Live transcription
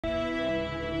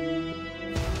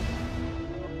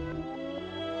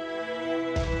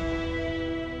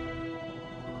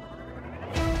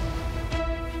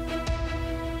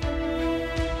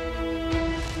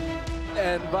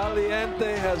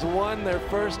Valiente has won their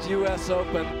first US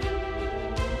Open.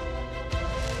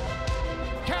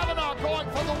 Kavanaugh going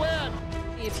for the win.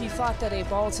 If he thought that a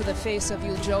ball to the face of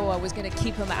Ulloa was going to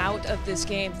keep him out of this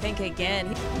game, think again.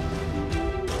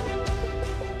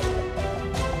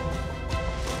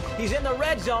 He's in the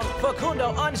red zone.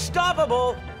 Facundo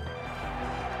unstoppable.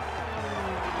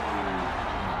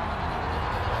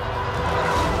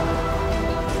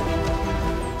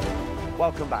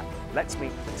 Welcome back. Let's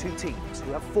meet the two teams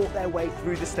who have fought their way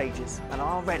through the stages and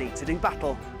are ready to do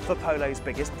battle for polo's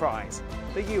biggest prize,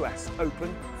 the US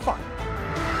Open Final.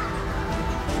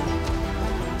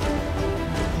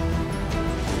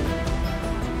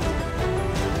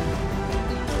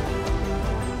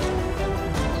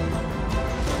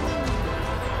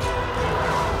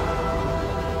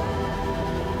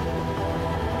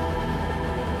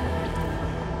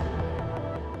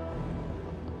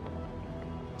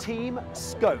 Team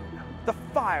Scone, the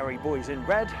fiery boys in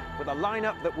red, with a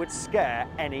lineup that would scare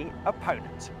any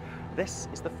opponent. This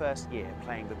is the first year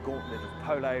playing the Gauntlet of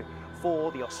Polo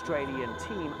for the Australian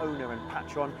team owner and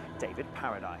patron, David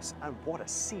Paradise, and what a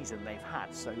season they've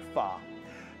had so far.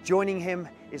 Joining him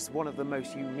is one of the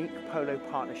most unique polo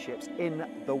partnerships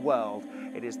in the world.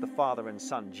 It is the father and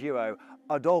son duo,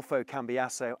 Adolfo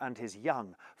Cambiasso and his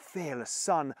young, fearless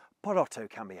son, Porotto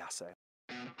Cambiasso.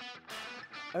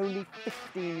 Only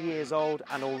 15 years old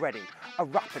and already a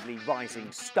rapidly rising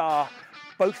star,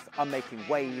 both are making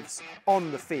waves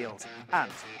on the field and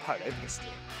polo history.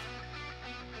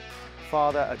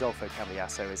 Father Adolfo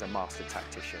Cambiasso is a master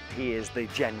tactician. He is the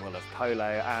general of polo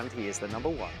and he is the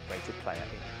 #1 rated player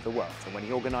in the world. And when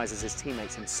he organises his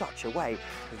teammates in such a way,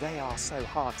 they are so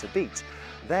hard to beat.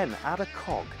 Then add a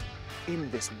cog in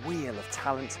this wheel of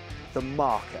talent, the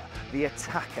marker, the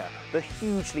attacker, the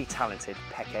hugely talented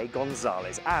Peque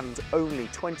Gonzalez, and only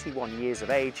 21 years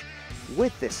of age.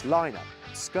 With this lineup,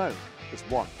 Scone is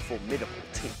one formidable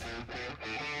team.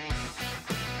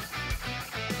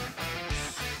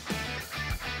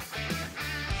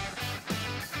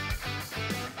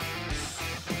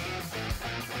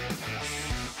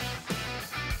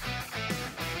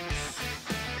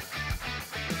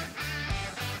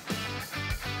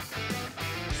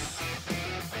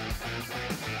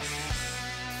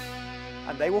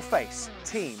 And they will face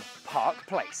Team Park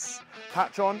Place.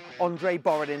 Patron Andre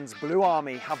Borodin's Blue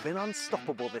Army have been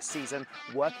unstoppable this season,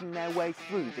 working their way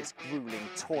through this grueling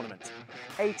tournament.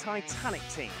 A titanic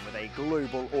team with a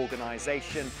global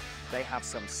organisation, they have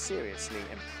some seriously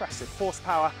impressive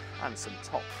horsepower and some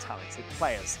top talented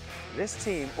players. This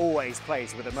team always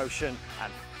plays with emotion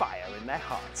and fire in their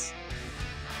hearts.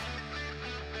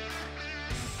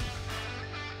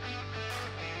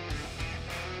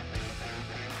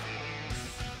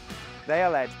 They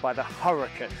are led by the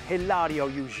Hurricane, Hilario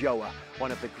Ulloa,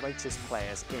 one of the greatest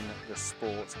players in the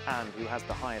sport and who has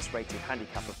the highest rated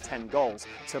handicap of 10 goals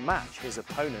to match his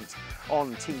opponent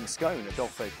on Team Scone,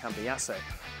 Adolfo Cambiasso.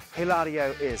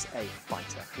 Hilario is a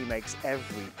fighter. He makes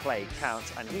every play count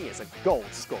and he is a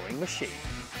goal-scoring machine.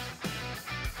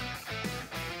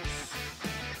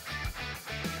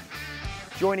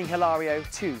 Joining Hilario,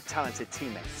 two talented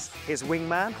teammates. His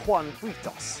wingman, Juan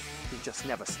Britos. He just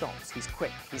never stops. He's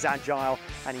quick, he's agile,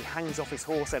 and he hangs off his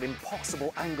horse at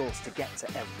impossible angles to get to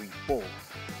every ball.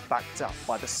 Backed up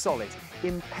by the solid,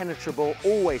 impenetrable,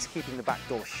 always keeping the back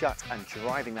door shut and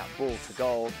driving that ball to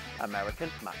goal, American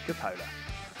Matt Capola.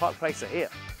 Park Place are here,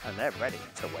 and they're ready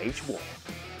to wage war.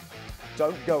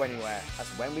 Don't go anywhere, as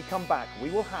when we come back, we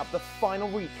will have the final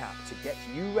recap to get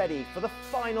you ready for the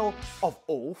final of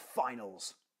all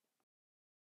finals.